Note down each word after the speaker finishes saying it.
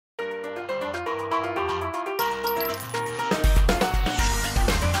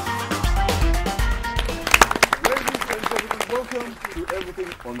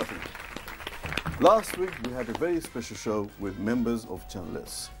Everything or Nothing. Last week we had a very special show with members of Channel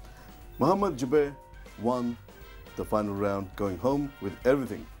S. Minhaj Kibriyah won the final round, going home with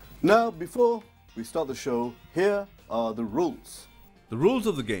everything. Now, before we start the show, here are the rules. The rules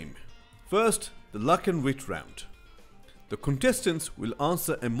of the game. First, the luck and wit round. The contestants will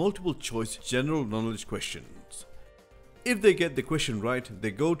answer a multiple choice general knowledge questions. If they get the question right,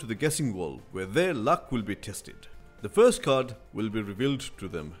 they go to the guessing wall where their luck will be tested. The first card will be revealed to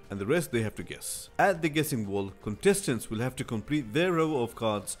them and the rest they have to guess. At the guessing wall, contestants will have to complete their row of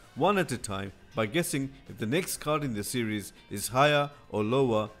cards one at a time by guessing if the next card in the series is higher or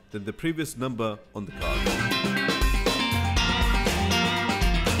lower than the previous number on the card.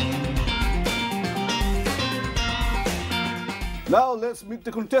 Now let's meet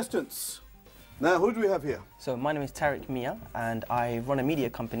the contestants. Now, who do we have here? So my name is Tariq Mia and I run a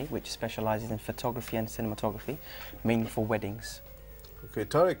media company which specialises in photography and cinematography, mainly for weddings. Okay,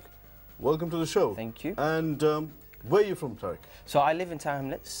 Tariq, welcome to the show. Thank you. And where are you from, Tariq? So I live in Tower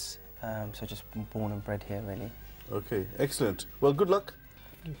Hamlets, so just born and bred here really. Okay, excellent. Well, good luck.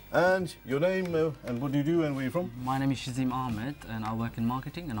 And your name and what do you do and where are you from? My name is Shazim Ahmed and I work in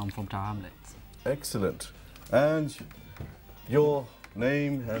marketing and I'm from Tower Hamlets. Excellent. And your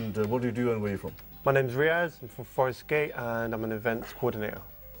name and what do you do and where are you from? My name's Riaz, I'm from Forest Gate and I'm an events coordinator.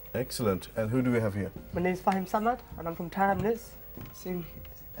 Excellent. And who do we have here? My name is Fahim Samad and I'm from Tower Hamlets. Same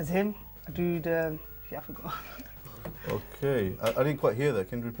as him. I do the... I forgot. Okay. I didn't quite hear that.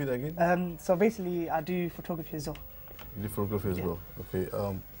 Can you repeat that again? So basically I do photography as well. You do photography as well? Okay.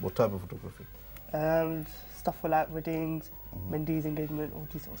 What type of photography? Stuff for like weddings, Mendy's engagement, all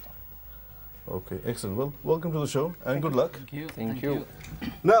this sort of stuff. Okay, excellent. Well, welcome to the show and good luck. Thank you. Thank you.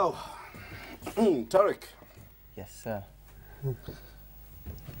 Now, Tariq. Yes, sir.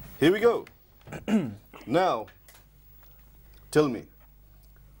 Here we go. Now, tell me,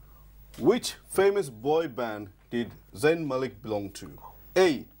 which famous boy band did Zayn Malik belong to?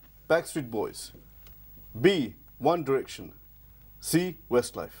 A. Backstreet Boys. B. One Direction. C.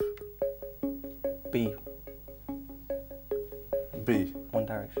 Westlife. B. B. One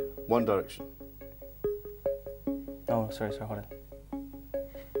Direction. One Direction. Oh, sorry, hold on.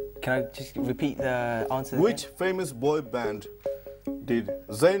 Can I just repeat the answer? Which famous boy band did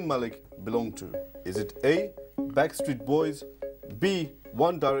Zayn Malik belong to? Is it A. Backstreet Boys, B.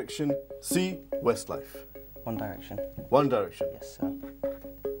 One Direction, C. Westlife? One Direction. One Direction. Yes, sir.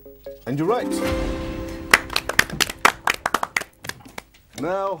 And you're right.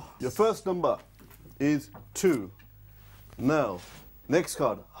 Now, your first number is 2. Now, next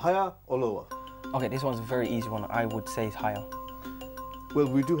card, higher or lower? Okay, this one's a very easy one. I would say it's higher. Well,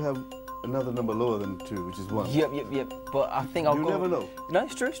 we do have another number lower than 2, which is 1. Yep. But I think I'll go... You never know. No,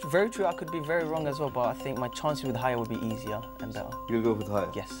 it's true. It's very true. I could be very wrong as well, but I think my chances with higher would be easier and better. You'll go with higher?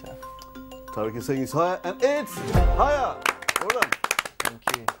 Yes, sir. Tariq is saying it's higher, and it's higher. Well done. Thank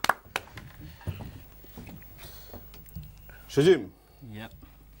you. Shajim. Yep.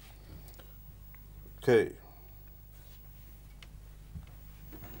 Okay.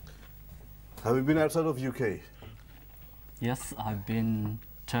 Have you been outside of UK? Yes, I've been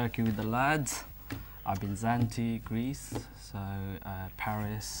Turkey with the lads. I've been Zante, Greece, so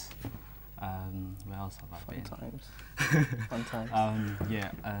Paris. Where else have I been? Fun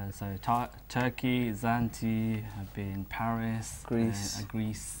times. So Turkey, Zante, I've been Paris, Greece.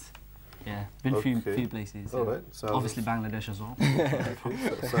 Greece. Yeah, been a few places. All right. Obviously Bangladesh as well. Okay,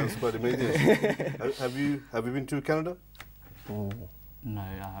 that sounds quite amazing. have you been to Canada? Ooh. No, I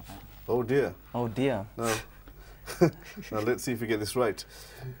haven't. Oh dear. Oh dear. No. Now let's see if we get this right.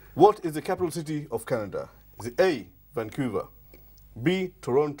 What is the capital city of Canada? Is it A. Vancouver, B.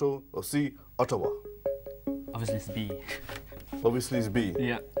 Toronto, or C. Ottawa? Obviously it's B. Obviously it's B.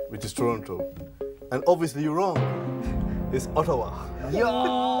 Yeah. Which is Toronto. And obviously you're wrong. It's Ottawa.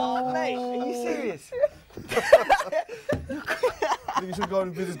 Yo, mate, are you serious? I think you should go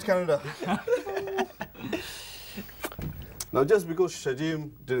and visit Canada. Now, just because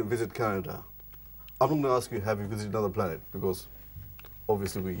Shajim didn't visit Canada, I'm not going to ask you, have you visited another planet? Because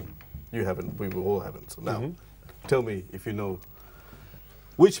obviously you haven't, we all haven't. So now, tell me if you know,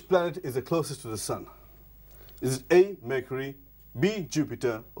 which planet is the closest to the Sun? Is it A. Mercury, B.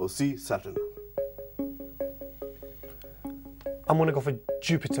 Jupiter, or C. Saturn? I'm gonna go for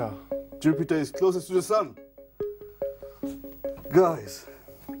Jupiter. Jupiter is closest to the Sun. Guys,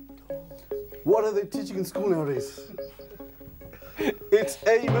 what are they teaching in school nowadays? It's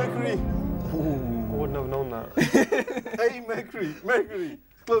A. Mercury. I wouldn't have known that. A. Mercury,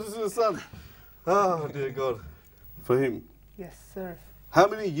 closest to the Sun. Oh dear God. For him, Yes, sir. how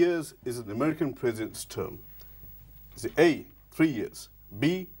many years is an American president's term? Is it A. 3 years,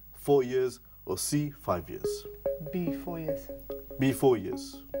 B, 4 years, or C, 5 years? B, 4 years. B, 4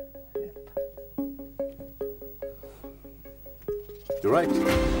 years. Yep. You're right.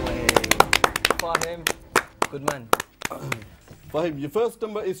 Fahim, good man. Fahim, your first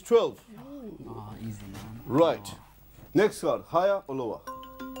number is 12. Oh, easy, man. Right. Next card, higher or lower?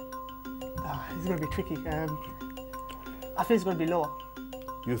 It's going to be tricky. I think it's going to be lower.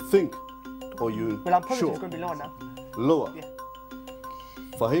 You think, or you Well, I'm positive sure? it's going to be lower now. Lower. Yeah.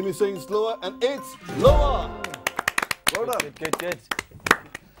 Fahim is saying it's lower, and it's lower. Well done. Good, good, good.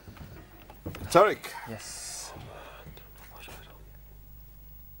 Tariq. Yes.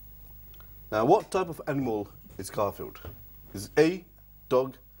 Now, what type of animal is Garfield? Is it A,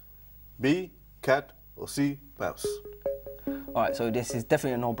 dog, B, cat, or C, mouse? All right, so this is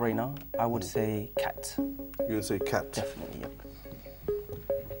definitely a no-brainer. I would say cat. You're going to say cat. Definitely, yep.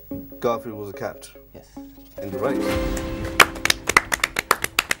 Garfield was a cat. Yes. And you're right.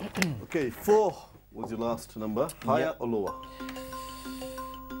 Okay, 4 was your last number. Higher Yep. or lower?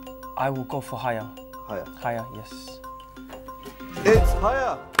 I will go for higher. Higher. Higher, yes. It's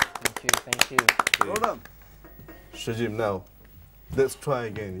higher. Thank you, thank you. Well done. Shajim, now, let's try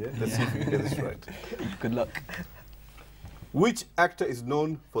again, yeah? Let's see if you can get this right. Good luck. Which actor is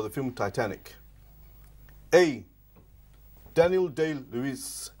known for the film Titanic? A, Daniel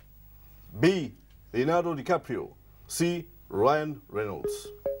Day-Lewis. B, Leonardo DiCaprio. C, Ryan Reynolds.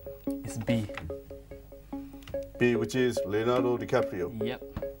 It's B. B, which is Leonardo DiCaprio. Yep.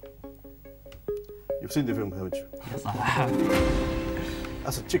 You've seen the film, haven't you? Yes, I have.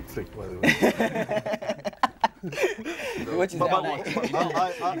 That's a chick flick, by the way. What is But that?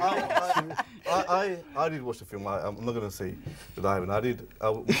 I did watch the film. I'm not going to say that I haven't. I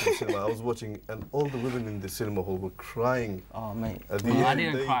went to the cinema. I was watching, and all the women in the cinema hall were crying. Oh, mate. At the Well, I end,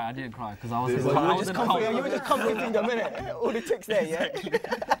 didn't they- cry. I didn't cry because I was. they- in- well, I you was just in the You were just comforting a minute. All the tricks there, yeah?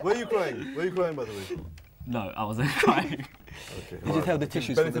 Were you crying? Were you crying, by the way? No, I wasn't crying. You Okay. just alright. held the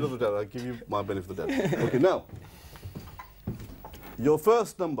tissues for Benefit them. of the doubt. I'll give you my benefit of the doubt. Okay, now. Your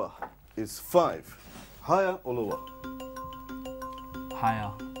first number is 5. Higher or lower?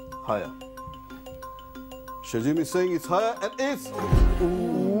 Higher. Higher. Shajim is saying it's higher, and it's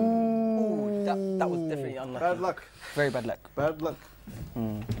Ooh, that was definitely unlucky. bad luck. Very bad luck. Bad luck.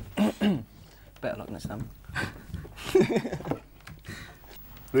 Better luck next time.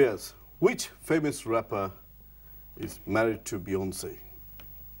 Riaz, which famous rapper is married to Beyonce?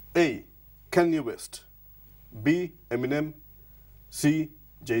 A, Kanye West. B, Eminem. C,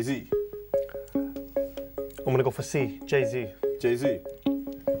 Jay-Z. I'm going to go for C, Jay-Z. Jay-Z.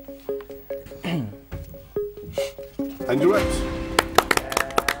 And you're right.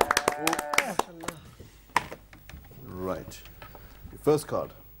 Right. Your first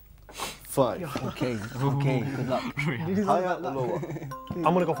card. 5. Okay, okay, good luck. Higher or lower? I'm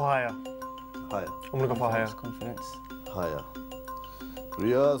going to go for higher. Higher. I'm going to go for higher. Confidence. Higher.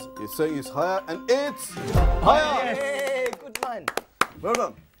 Riaz is saying it's higher, and it's higher. Hey, good man. Well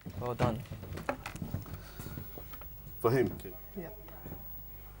done. Well done. For him. Yeah.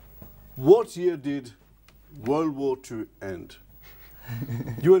 What year did World War II end?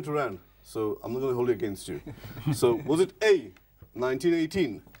 You went around, so I'm not going to hold it against you. So was it A,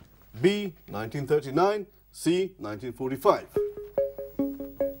 1918, B, 1939, C, 1945?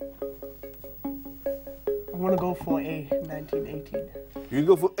 I'm going to go for A, 1918. You can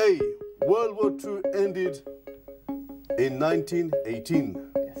go for A. World War II ended in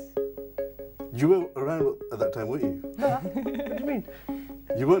 1918. Yes. You were around at that time, weren't you? No, what do you mean?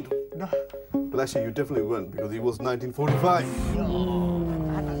 You weren't. No. But actually, you definitely weren't, because it was 1945.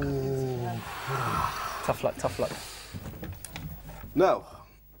 Tough luck, tough luck. Now,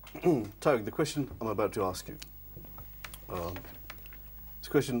 Tariq, the question I'm about to ask you. It's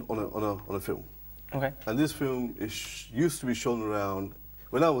a question on a film. Okay. And this film used to be shown around,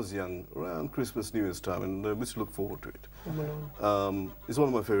 when I was young, around Christmas, New Year's time, and I used to look forward to it. It's one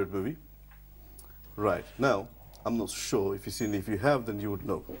of my favorite movies. Right. Now, I'm not sure if you've seen it. If you have, then you would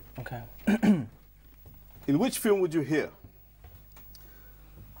know. Okay. In which film would you hear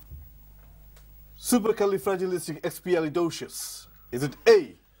supercalifragilisticexpialidocious? Is it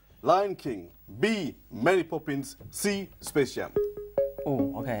A, Lion King, B, Mary Poppins, C, Space Jam?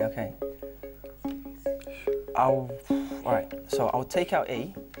 Oh, okay, okay. Alright, so I'll take out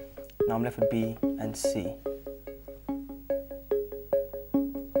A. Now I'm left with B and C.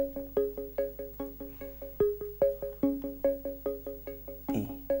 E.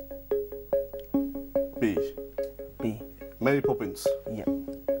 B, B. Mary Poppins. Yep.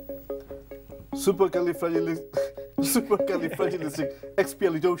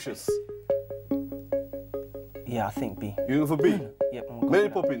 Supercalifragilisticexpialidocious. E. Yeah, I think B. You're going for B? Yep, I'm gonna go Mary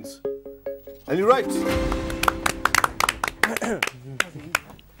for that. Poppins. And you're right.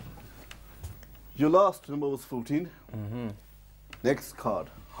 Your last number was 14. Next card,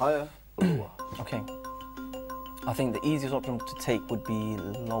 higher or lower? Okay. I think the easiest option to take would be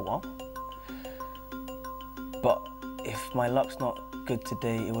lower. But if my luck's not good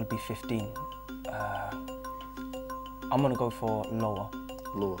today, it will be 15. I'm gonna go for lower.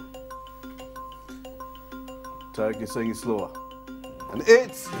 Lower. Tarek is saying it's lower. And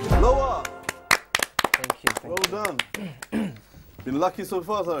it's lower! Thank you. Well done. Been lucky so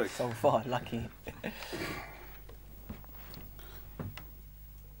far, Tarek. So far, lucky.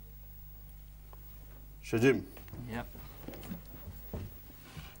 Shajim, Yep.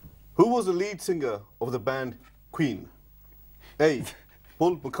 who was the lead singer of the band Queen? A.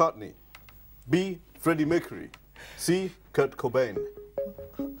 Paul McCartney. B. Freddie Mercury. C. Kurt Cobain.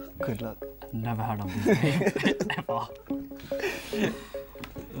 Good luck. Never heard of this name ever.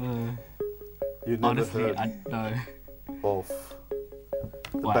 You never Honestly, heard I know. of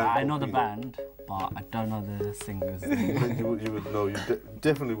Well, band I of know the Queen. band, but I don't know the singers. Then you would know. You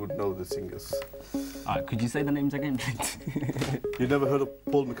definitely would know the singers. Alright, could you say the names again, please? You never heard of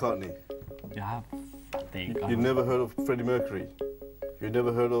Paul McCartney. You have, I think. You never heard of Freddie Mercury. You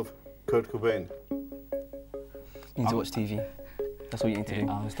never heard of Kurt Cobain. You need to watch TV. That's what you need to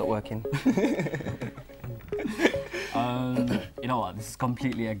Okay, do. Stop working. You know what? This is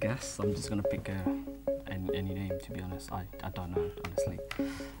completely a guess. I'm just gonna pick any name. To be honest, I don't know honestly.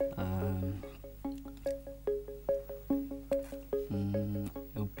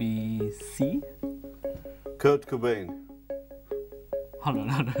 It'll be C. Kurt Cobain. Hold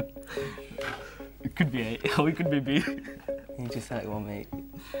on. It could be A or it could be B. You just select one, mate.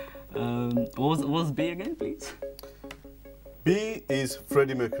 What was B again, please? B is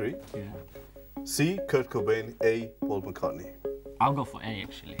Freddie Mercury. Yeah. C. Kurt Cobain. A. Paul McCartney. I'll go for A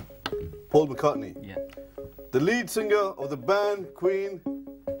actually. Paul McCartney. Yeah. The lead singer of the band Queen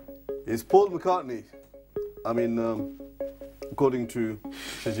is Paul McCartney. I mean, according to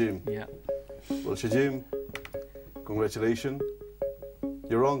Shajim. Yeah. Well, Shajim, congratulations.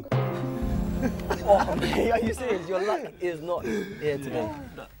 You're wrong. Oh, mate, are you serious? Your luck is not here today.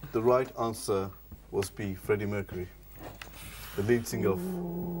 The right answer was B. Freddie Mercury, the lead singer of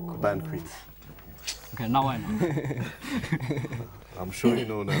the band Queen. Okay, now I know. I'm sure you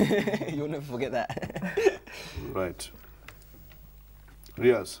know now. You'll never forget that. Right.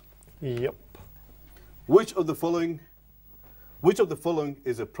 Riaz, Yep. which of the following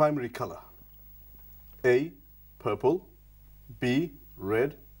is a primary color? A. Purple. B.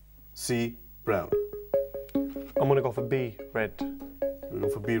 Red. C. Brown. I'm gonna go for B, red. We're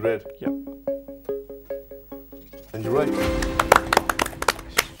going for B. Red. Yep. And you're right.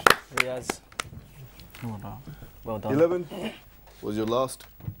 Riaz, Well done. well done. 11 was your last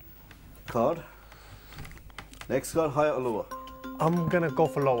card. Next card, higher or lower? I'm gonna go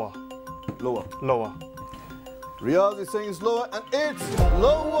for lower. Lower. Lower. Riaz is saying it's lower, and it's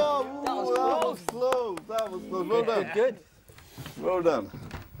lower. Ooh, That was that was close. That was close. Well done. Good. Well done.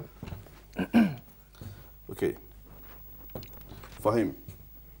 Okay. Fahim.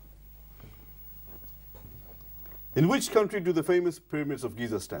 In which country do the famous pyramids of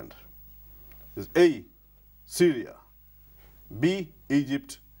Giza stand? Is A. Syria, B.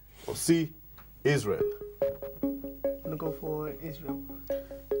 Egypt, or C. Israel? I'm gonna go for Israel.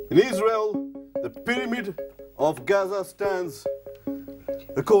 In Israel, the pyramid of Gaza stands,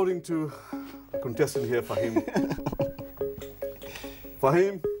 according to a contestant here, Fahim.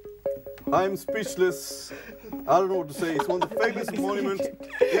 Fahim, I'm speechless. I don't know what to say. It's one of the famous monuments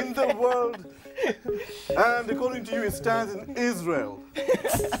in the world. And according to you, it stands in Israel.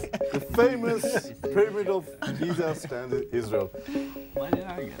 The famous pyramid of Giza stands in Israel. Why did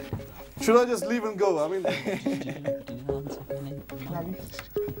I get it? Should I just leave and go? I mean,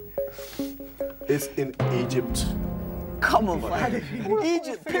 it's in Egypt. Come on, man.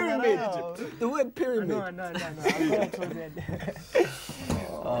 Egypt, pyramid. No. The word pyramid. No. I'm going towards the end.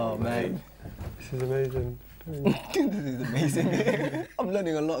 Oh, man. This is amazing. This is amazing. I'm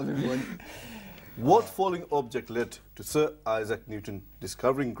learning a lot of everyone. What falling object led to Sir Isaac Newton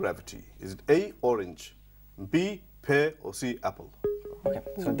discovering gravity? Is it A, orange, B, pear, or C, apple? Okay,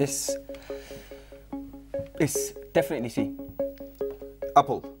 so this is definitely C.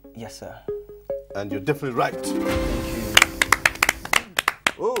 Apple. Yes, sir. And you're definitely right.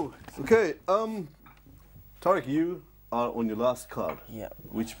 Oh, okay. Tariq, you are on your last card. Yeah.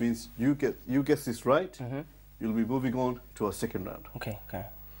 Which means you guess this right. You'll be moving on to our second round. Okay.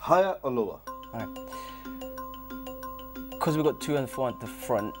 Higher or lower? Alright. Because we've got 2 and 4 at the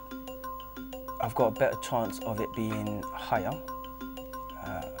front, I've got a better chance of it being higher.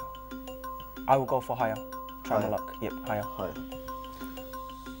 I will go for higher. Try my Higher. luck. Yep, higher. Higher.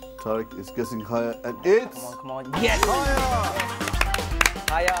 Tariq is guessing higher, and it's Come on. Yes!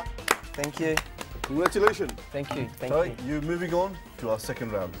 Higher. Thank you. congratulations. Thank you. Thank Tariq, you. you're moving on to our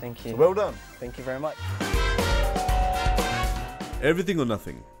second round. Thank you. So well done. Thank you very much. Everything or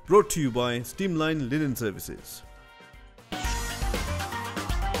Nothing, brought to you by Steamline Linen Services.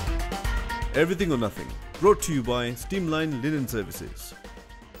 Everything or Nothing, brought to you by Steamline Linen Services.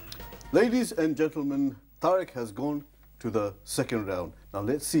 Ladies and gentlemen, Tariq has gone to the second round. Now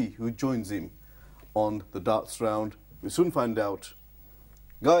let's see who joins him on the darts round. We'll soon find out.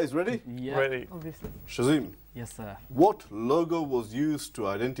 Guys, ready? Yeah. Ready. Obviously. Shazim, Yes, sir. what logo was used to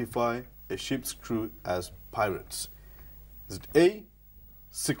identify a ship's crew as pirates? Is it A,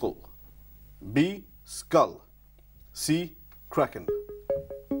 sickle, B, skull, C, kraken?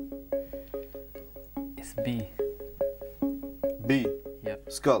 It's B. B,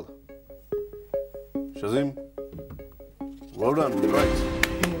 Yep. skull. Shazim, well done, you're right.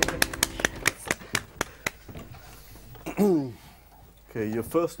 Okay, your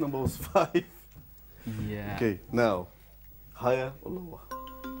first number was 5. Yeah. Okay, now, higher or lower?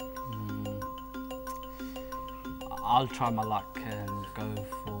 I'll try my luck and go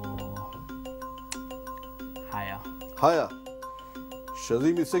for higher. Higher.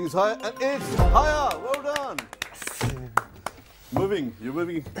 Shazim is saying it's higher, and it's higher. Well done. You're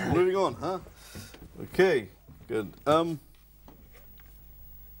moving on, huh? Okay, good.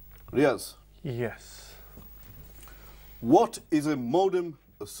 Riaz, Yes. what is a modem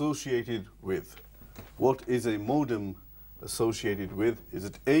associated with? What is a modem associated with? Is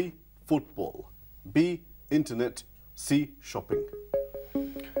it A, football, B, internet, C, shopping?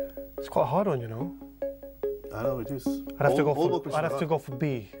 It's quite a hard one, you know. I know it is. I'd have to go All for. questions I'd have are to hard. go for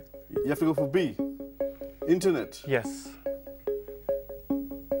B. You have to go for B. Internet. Yes.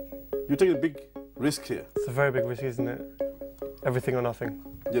 You're taking a big risk here. It's a very big risk, isn't it? Everything or nothing.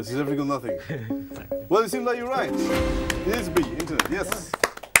 Yes, it's everything or nothing. Well, it seems like you're right. It is B, internet, yes.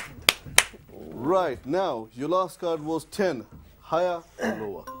 Right, now, your last card was 10. Higher or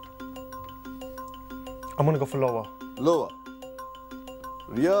lower? I'm gonna go for lower. Lower.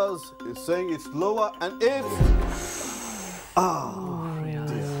 Riaz is saying it's lower, and it's...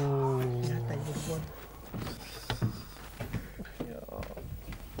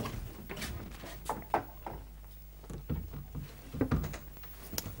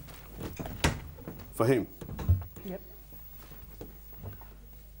 Fahim. Yep.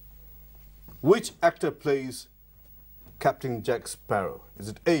 Which actor plays Captain Jack Sparrow? Is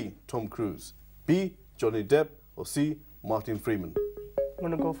it A, Tom Cruise, B, Johnny Depp, or C, Martin Freeman? I'm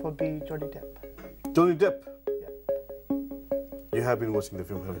gonna go for B, Johnny Depp. Johnny Depp. Yep. You have been watching the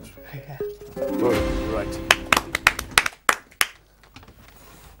film, haven't you? Yeah. Well, you're right.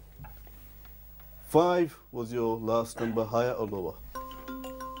 5 was your last number, higher or lower?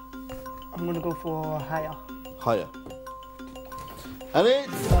 I'm gonna go for higher. Higher. And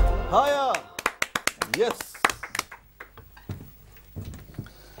it's higher. Yes.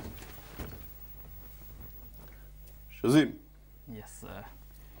 Shazim, Yes, sir.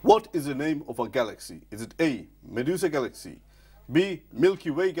 what is the name of a galaxy? Is it A, Medusa Galaxy, B, Milky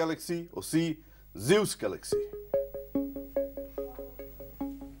Way Galaxy, or C, Zeus Galaxy?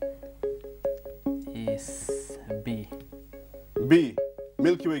 It's B. B,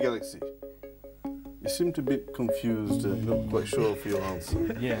 Milky Way Galaxy. You seem to be confused, not quite sure of your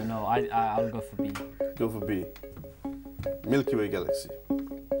answer. Yeah, no, I'll go for B. Go for B. Milky Way Galaxy.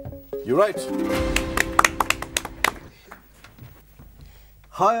 You're right.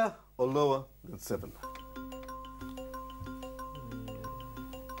 Higher or lower than 7?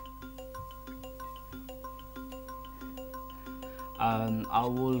 I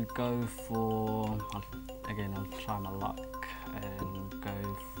will go for, again, I'll try my luck and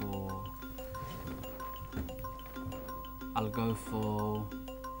go for, I'll go for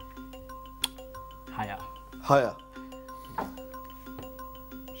higher. Higher.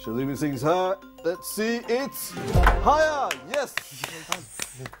 Shalim sings higher. Let's see, it's higher. Yes.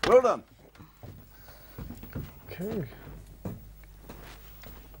 Well done. Okay.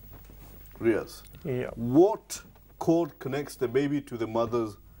 Riaz, Yeah. what cord connects the baby to the mother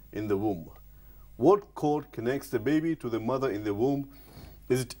in the womb? What cord connects the baby to the mother in the womb?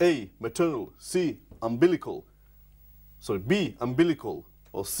 Is it A, maternal, C, umbilical, sorry, B, umbilical,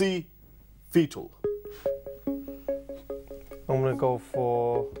 or C, fetal? I'm gonna go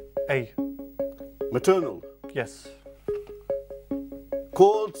for A. Maternal. Yes.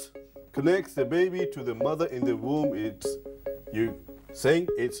 Cord connects the baby to the mother in the womb. It's, you saying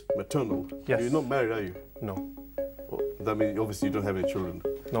it's maternal. Yes. You're not married, are you? No. Well, that means obviously you don't have any children.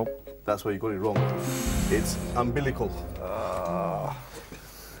 Nope. That's why you got it wrong. It's umbilical.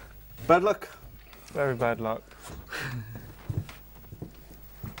 Bad luck. Very bad luck.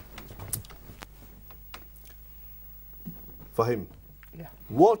 Fahim. Yeah.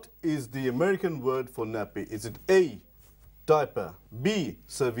 What is the American word for nappy? Is it A, diaper, B,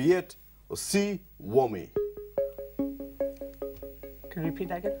 serviette, or C, wommy? Can you repeat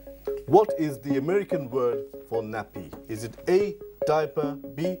that again? What is the American word for nappy? Is it A, diaper,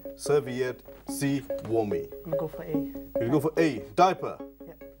 B, serviette, C, wommy? I'm gonna go for A. You go for A, diaper.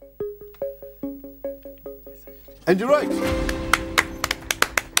 Yeah. And you're right.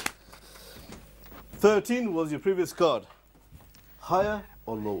 13 was your previous card. Higher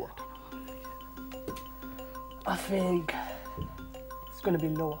or lower? I think it's gonna be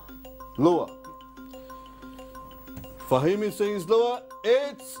lower. Lower. Fahim is saying it's lower.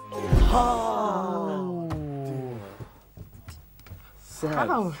 It's high. Sad.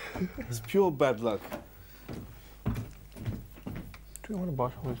 How? It's pure bad luck. Do you want to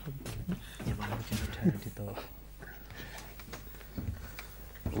brush on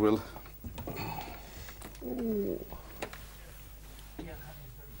Well.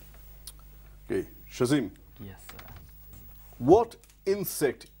 Okay, Shazim. Yes, sir. What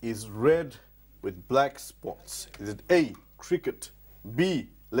insect is red with black spots? Is it A, cricket, B,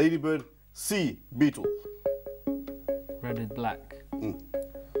 ladybird, C, beetle? Red with black.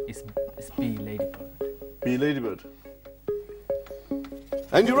 It's B, ladybird. B, ladybird.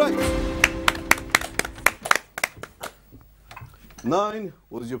 And you're right. 9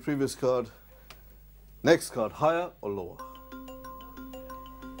 was your previous card. Next card, higher or lower?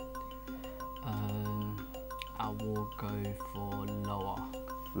 I will go for lower.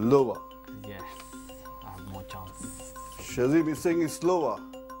 Lower. Yes, I have more chance. Shazim is saying it's lower.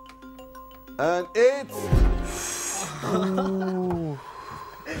 And it's...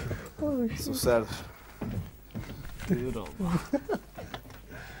 So sad.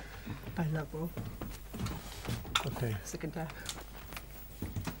 Bad luck, bro. Okay. Second time.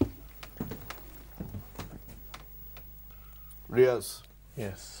 Riaz,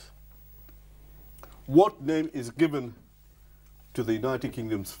 Yes. what name is given to the United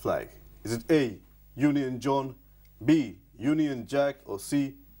Kingdom's flag? Is it A, Union John, B, Union Jack, or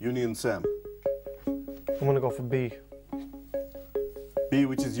C, Union Sam? I'm going to go for B. B,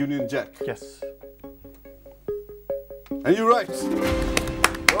 which is Union Jack. Yes. And you're right.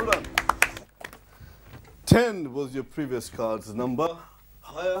 Well done. 10 was your previous card's number.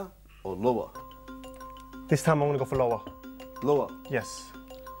 Higher or lower? This time I'm going to go for lower. Lower. Yes.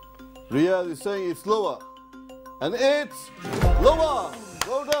 Riyaz is saying it's lower. And it's lower.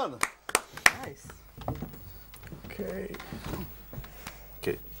 Well done. Nice. Okay.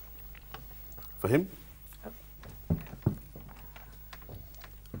 Okay. For him?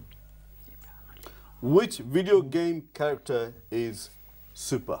 Which video game character is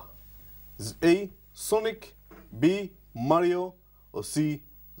super? Is it A, Sonic, B, Mario, or C,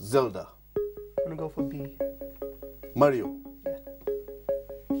 Zelda? I'm gonna go for B. Mario.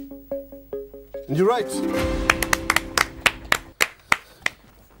 And you're right.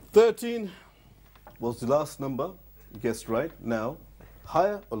 13 was the last number. You guessed right. Now,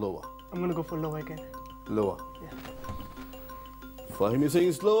 higher or lower? I'm gonna go for lower again. Lower. Yeah. Fahim is saying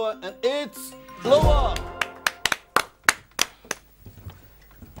it's lower, and it's lower.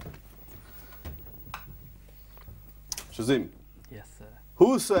 Shazim, Yes, sir.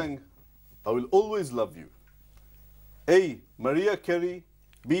 who sang I Will Always Love You? A, Mariah Carey,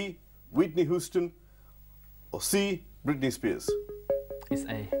 B, Whitney Houston, or C, Britney Spears? It's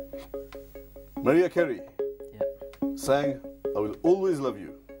A. Mariah Carey Yep. sang I Will Always Love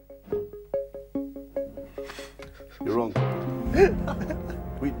You. You're wrong.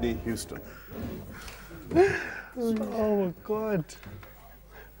 Whitney Houston. Oh my God.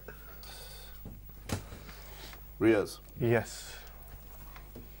 Riaz, Yes.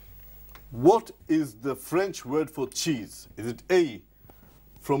 what is the French word for cheese? Is it A,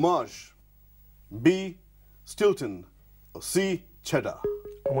 fromage, B, Stilton, or C, cheddar?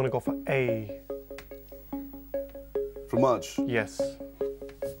 I'm going to go for A. Fromage. Yes.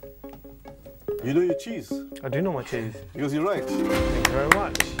 You know your cheese I do know my cheese. because you're right. Thank you very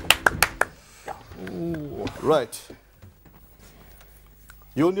much. Ooh. Right.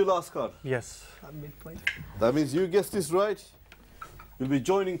 You own your last card. Yes. At midpoint. That means you guessed this right. You'll be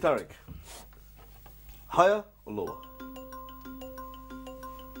joining Tariq. Higher or lower?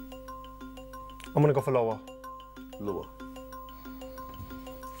 I'm going to go for lower. Lower.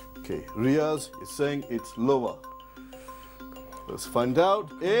 Okay, Riaz is saying it's lower. Let's find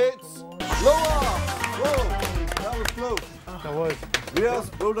out. It's lower. Whoa, that was close. That was.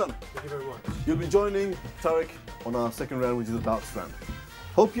 Riaz, well done. Thank you very much. You'll be joining Tariq on our second round, which is the darts round.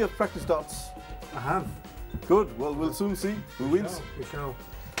 Hope you have practiced darts. I have. Good. Well, we'll soon see who wins. We shall.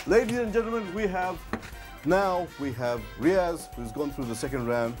 Ladies and gentlemen, we have Riaz, who's gone through the second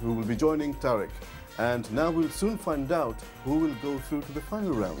round, who will be joining Tariq. And now we'll soon find out who will go through to the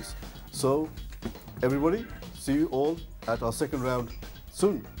final rounds. So, everybody, see you all at our second round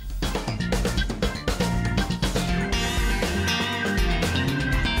soon.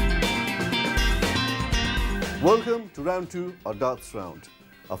 Welcome to round 2, our darts round.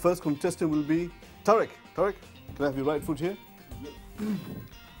 Our first contestant will be Tariq. Tariq, can I have your right foot here?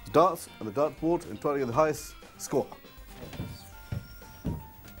 Darts and the dartboard and try to get the highest score.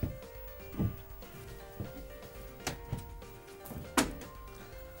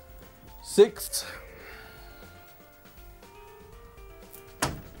 Six,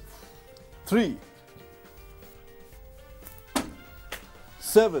 3,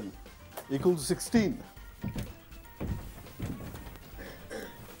 7 equals 16.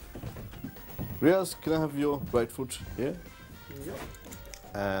 Riaz, can I have your right foot here? Yep.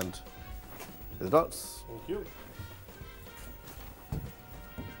 And the darts. Thank you.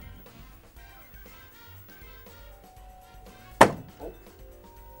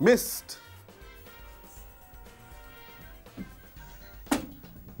 Missed.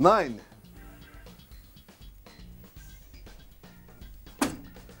 9.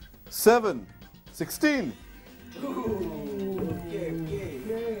 7. 16.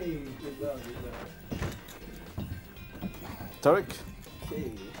 Tariq,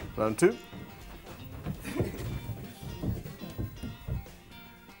 round 2.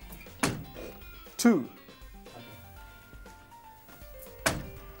 Two.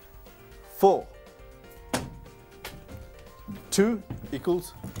 4. 2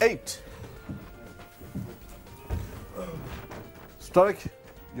 equals 8. Tariq,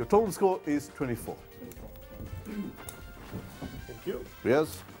 your total score is 24. Thank you.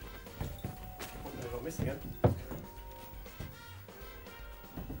 Riaz, I got miss again.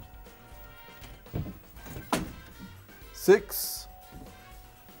 6.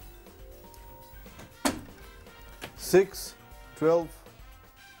 6, 12,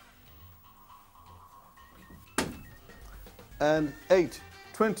 and 8,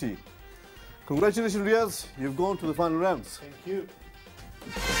 20. Congratulations, Riaz. You've gone to the final rounds. Thank you.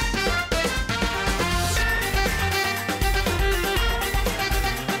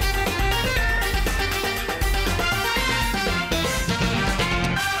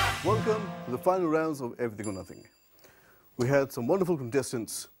 Welcome to the final rounds of Everything or Nothing. We had some wonderful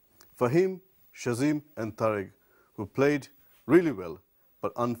contestants, Fahim, Shazim and Tariq, who played really well,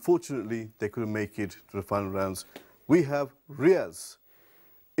 but unfortunately they couldn't make it to the final rounds. We have Riaz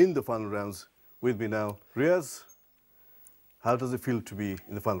in the final rounds with me now. Riaz, how does it feel to be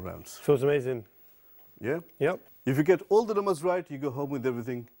in the final rounds? Feels amazing. Yeah? Yep. If you get all the numbers right, you go home with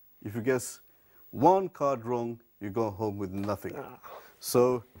everything. If you guess one card wrong, you go home with nothing.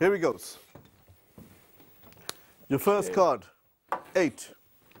 So here he goes. Your first card, 8.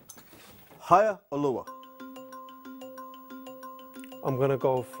 Higher or lower? I'm gonna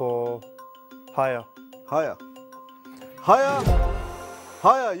go for higher. Higher. Higher.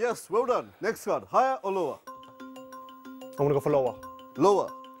 Higher, yes, well done. Next card, higher or lower? I'm gonna go for lower. Lower.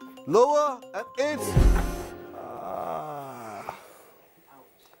 Lower and it's...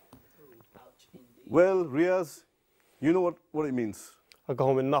 Well, Riaz, you know what it means. I go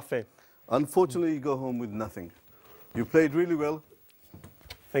home with nothing. Unfortunately, you go home with nothing. You played really well.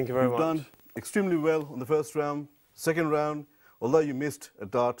 Thank you very You've much. done extremely well on the first round. Second round, although you missed a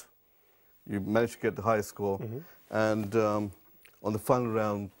dart, you managed to get the highest score. And on the final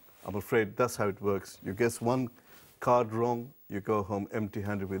round, I'm afraid that's how it works. You guess one card wrong, you go home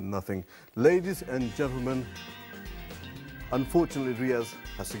empty-handed with nothing. Ladies and gentlemen, unfortunately, Riaz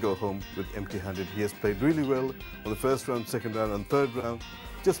has to go home with empty-handed. He has played really well on the first round, second round, and third round.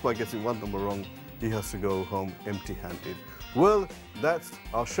 Just by guessing one number wrong, he has to go home empty-handed. Well, that's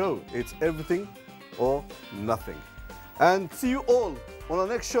our show. It's everything or nothing. And see you all on our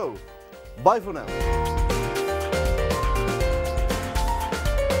next show. Bye for now.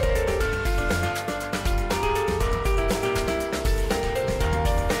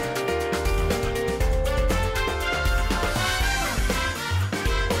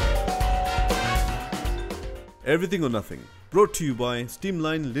 Everything or Nothing, brought to you by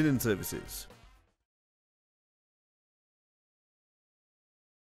Steamline Linen Services.